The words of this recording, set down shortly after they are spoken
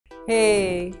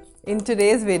Hey, in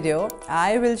today's video,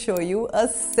 I will show you a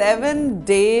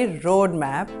 7-day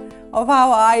roadmap of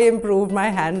how I improved my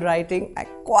handwriting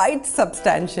quite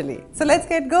substantially. So let's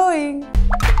get going.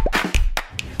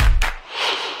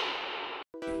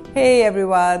 Hey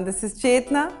everyone, this is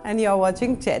Chetna and you're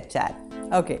watching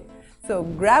ChetChat. Okay, so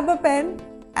grab a pen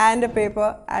and a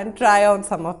paper and try out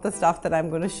some of the stuff that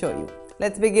I'm going to show you.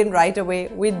 Let's begin right away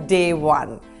with day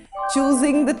 1,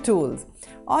 choosing the tools.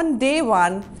 On day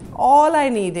 1, all I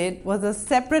needed was a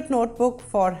separate notebook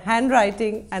for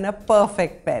handwriting and a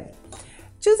perfect pen.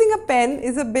 Choosing a pen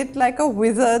is a bit like a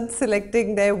wizard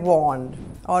selecting their wand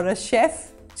or a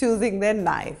chef choosing their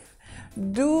knife.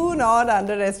 Do not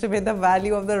underestimate the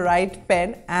value of the right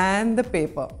pen and the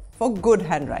paper for good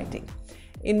handwriting.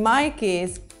 In my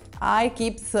case, I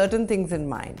keep certain things in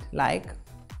mind, like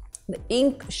the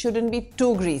ink shouldn't be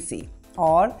too greasy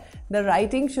or the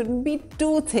writing shouldn't be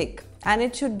too thick and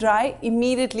it should dry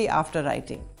immediately after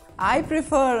writing. I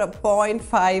prefer a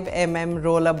 0.5 mm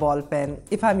roller ball pen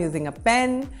if I'm using a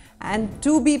pen and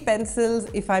 2B pencils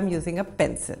if I'm using a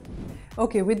pencil.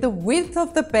 Okay, with the width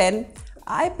of the pen,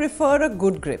 I prefer a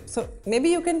good grip. So maybe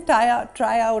you can try out,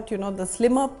 the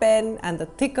slimmer pen and the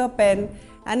thicker pen,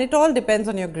 and it all depends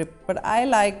on your grip. But I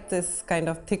like this kind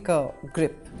of thicker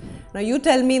grip. Now you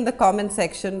tell me in the comment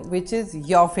section which is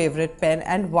your favorite pen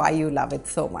and why you love it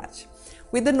so much.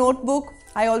 With the notebook,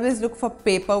 I always look for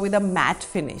paper with a matte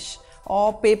finish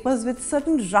or papers with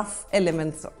certain rough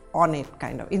elements on it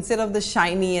instead of the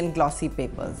shiny and glossy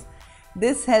papers.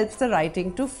 This helps the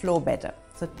writing to flow better.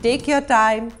 So take your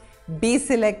time, be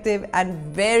selective and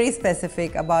very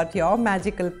specific about your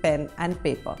magical pen and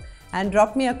paper, and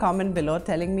drop me a comment below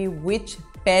telling me which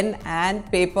pen and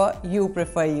paper you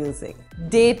prefer using.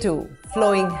 Day 2,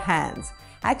 flowing hands.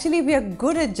 Actually, we are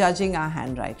good at judging our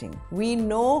handwriting. We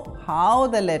know how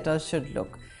the letters should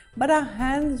look, but our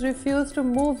hands refuse to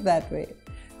move that way.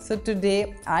 So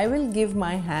today, I will give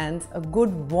my hands a good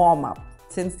warm-up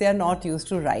since they are not used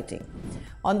to writing.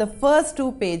 On the first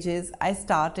 2 pages, I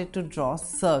started to draw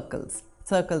circles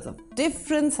of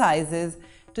different sizes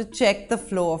to check the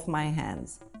flow of my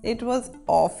hands. It was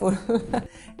awful.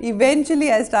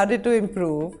 Eventually, I started to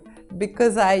improve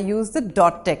because I used the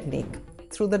dot technique.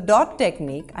 Through the dot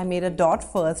technique, I made a dot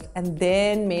first and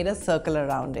then made a circle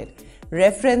around it,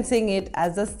 referencing it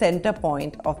as the center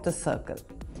point of the circle.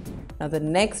 Now the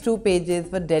next 2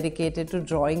 pages were dedicated to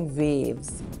drawing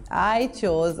waves. I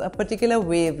chose a particular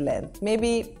wavelength.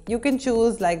 Maybe you can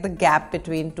choose like the gap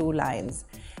between 2 lines.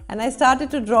 And I started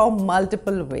to draw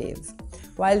multiple waves.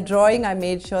 While drawing, I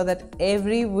made sure that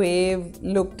every wave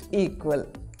looked equal.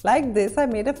 Like this, I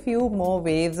made a few more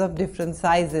waves of different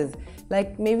sizes,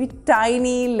 like maybe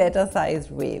tiny letter-sized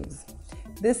waves.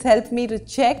 This helped me to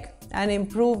check and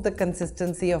improve the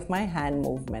consistency of my hand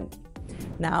movement.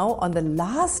 Now, on the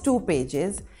last 2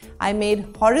 pages, I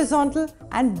made horizontal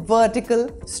and vertical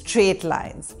straight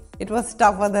lines. It was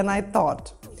tougher than I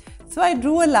thought. So I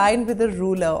drew a line with a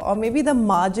ruler or maybe the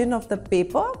margin of the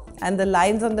paper, and the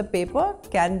lines on the paper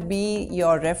can be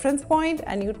your reference point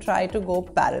and you try to go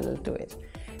parallel to it.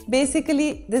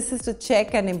 Basically, this is to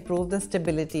check and improve the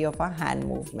stability of our hand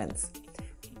movements.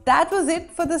 That was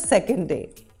it for the second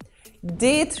day.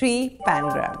 Day 3,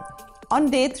 pangram. On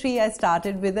day 3, I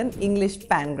started with an English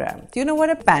pangram. Do you know what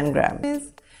a pangram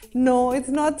is? No, it's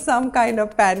not some kind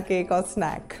of pancake or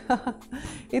snack.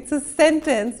 It's a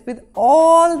sentence with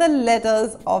all the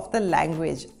letters of the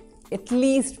language, at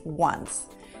least once.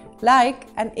 Like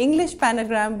an English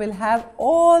panagram will have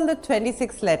all the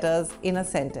 26 letters in a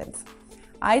sentence.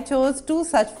 I chose 2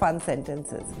 such fun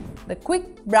sentences. The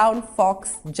quick brown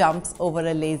fox jumps over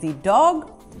a lazy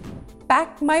dog.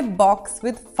 Pack my box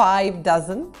with 5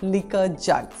 dozen liquor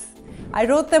jugs. I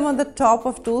wrote them on the top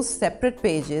of 2 separate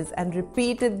pages and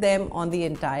repeated them on the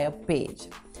entire page.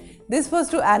 This was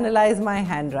to analyze my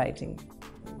handwriting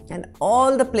and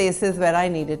all the places where I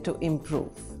needed to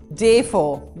improve. Day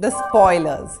 4, the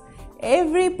spoilers.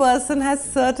 Every person has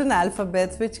certain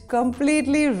alphabets which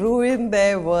completely ruin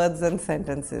their words and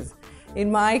sentences.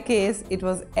 In my case, it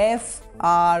was F,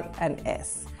 R and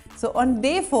S. So on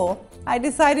day 4, I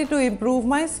decided to improve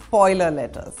my spoiler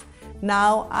letters.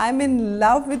 Now I'm in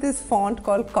love with this font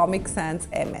called Comic Sans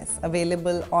MS,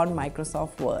 available on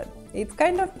Microsoft Word. It's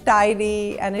kind of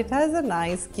tidy and it has a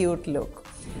nice cute look.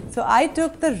 So I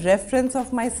took the reference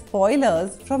of my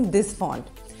spoilers from this font.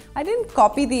 I didn't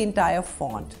copy the entire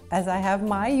font as I have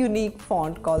my unique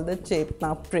font called the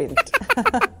Chetna print.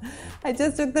 I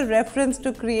just took the reference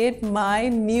to create my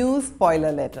new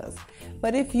spoiler letters.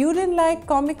 But if you didn't like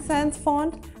Comic Sans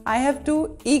font, I have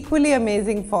 2 equally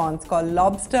amazing fonts called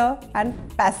Lobster and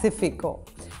Pacifico.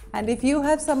 And if you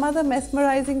have some other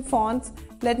mesmerizing fonts,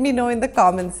 let me know in the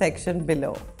comment section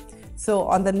below. So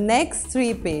on the next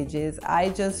 3 pages, I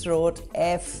just wrote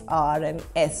F, R and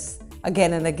S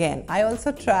again and again. I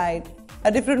also tried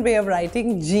a different way of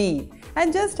writing G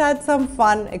and just had some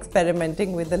fun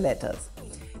experimenting with the letters.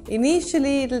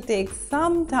 Initially, it will take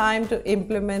some time to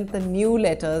implement the new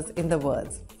letters in the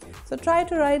words. So try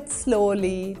to write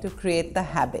slowly to create the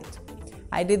habit.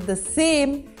 I did the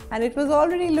same and it was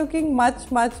already looking much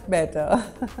better.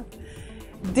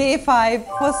 Day 5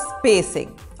 for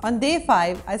spacing. On day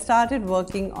 5, I started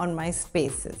working on my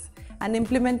spaces and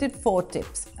implemented 4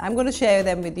 tips. I'm going to share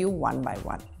them with you one by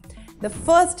one. The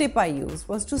first tip I used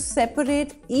was to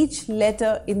separate each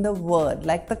letter in the word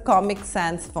like the Comic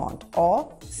Sans font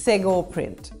or Sego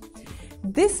print.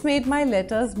 This made my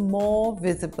letters more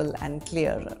visible and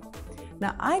clearer.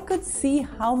 Now I could see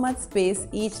how much space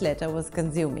each letter was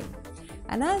consuming.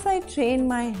 And as I trained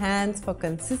my hands for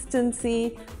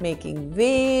consistency, making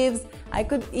waves, I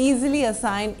could easily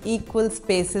assign equal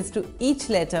spaces to each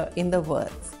letter in the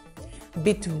words.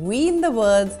 Between the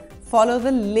words, follow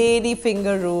the lady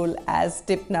finger rule as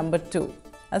tip number 2.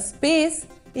 A space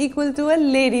equal to a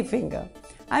lady finger.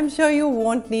 I'm sure you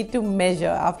won't need to measure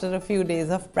after a few days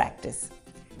of practice.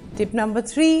 Tip number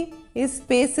 3 is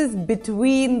spaces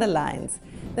between the lines.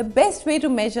 The best way to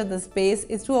measure the space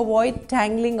is to avoid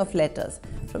tangling of letters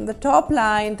from the top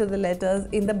line to the letters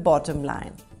in the bottom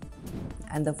line.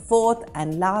 And the fourth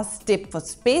and last tip for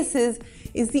spaces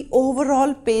is the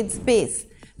overall page space.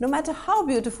 No matter how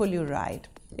beautiful you write,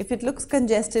 if it looks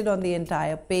congested on the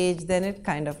entire page, then it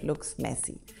kind of looks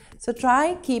messy. So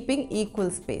try keeping equal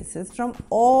spaces from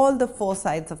all the 4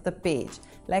 sides of the page,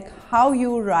 like how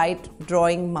you write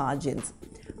drawing margins.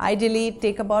 Ideally,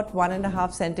 take about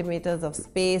 1.5 centimeters of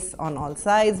space on all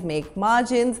sides, make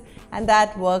margins, and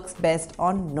that works best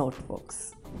on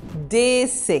notebooks. Day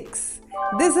 6.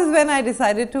 This is when I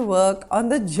decided to work on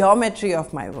the geometry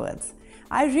of my words.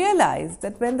 I realized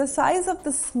that when the size of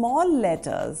the small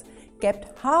letters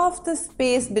kept half the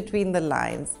space between the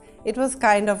lines, it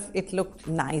looked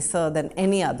nicer than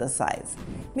any other size.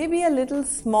 Maybe a little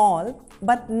small,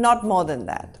 but not more than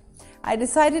that. I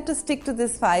decided to stick to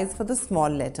this size for the small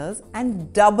letters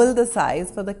and double the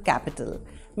size for the capital,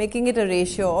 making it a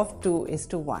ratio of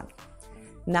 2:1.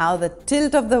 Now the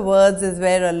tilt of the words is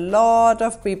where a lot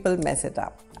of people mess it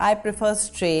up. I prefer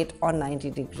straight or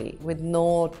 90-degree with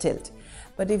no tilt.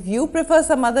 But if you prefer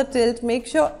some other tilt, make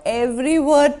sure every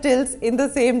word tilts in the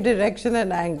same direction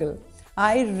and angle.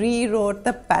 I rewrote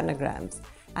the panagrams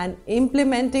and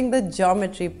implementing the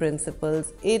geometry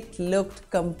principles, it looked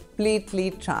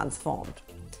completely transformed.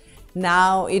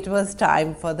 Now it was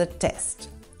time for the test.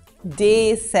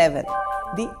 Day 7,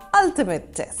 the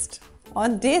ultimate test.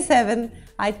 On day 7,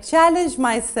 I challenged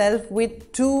myself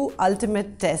with 2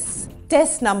 ultimate tests.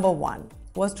 Test number 1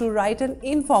 was to write an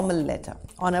informal letter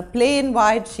on a plain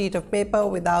white sheet of paper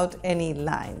without any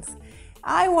lines.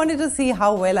 I wanted to see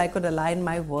how well I could align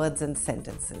my words and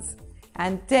sentences.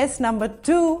 And test number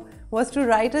 2 was to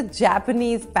write a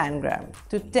Japanese pangram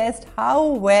to test how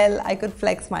well I could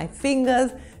flex my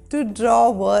fingers to draw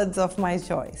words of my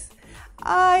choice.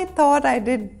 I thought I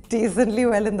did decently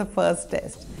well in the first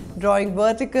test. Drawing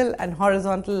vertical and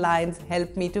horizontal lines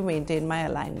helped me to maintain my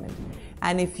alignment.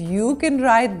 And if you can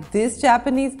write this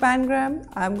Japanese pangram,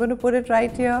 I'm going to put it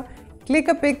right here. Click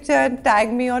a picture and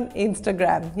tag me on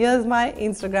Instagram. Here's my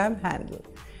Instagram handle.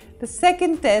 The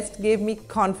second test gave me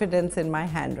confidence in my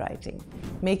handwriting.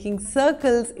 Making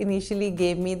circles initially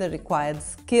gave me the required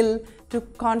skill to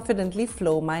confidently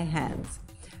flow my hands.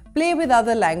 Play with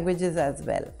other languages as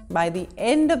well. By the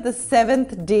end of the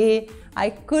 7th day, I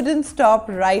couldn't stop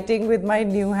writing with my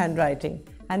new handwriting.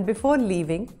 And before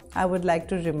leaving, I would like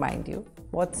to remind you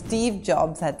what Steve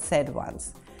Jobs had said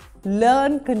once.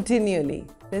 Learn continually.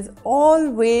 There's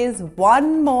always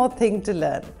one more thing to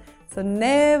learn. So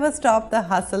never stop the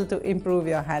hustle to improve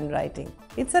your handwriting.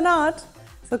 It's an art,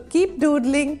 so keep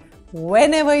doodling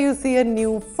whenever you see a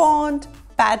new font,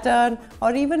 pattern,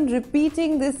 or even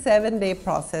repeating this 7-day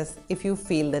process if you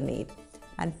feel the need.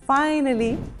 And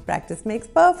finally, practice makes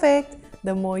perfect.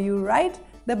 The more you write,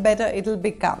 the better it'll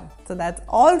become. So that's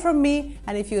all from me,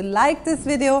 and if you like this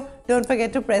video, don't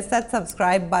forget to press that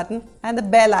subscribe button and the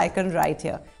bell icon right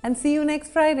here. And see you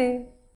next Friday.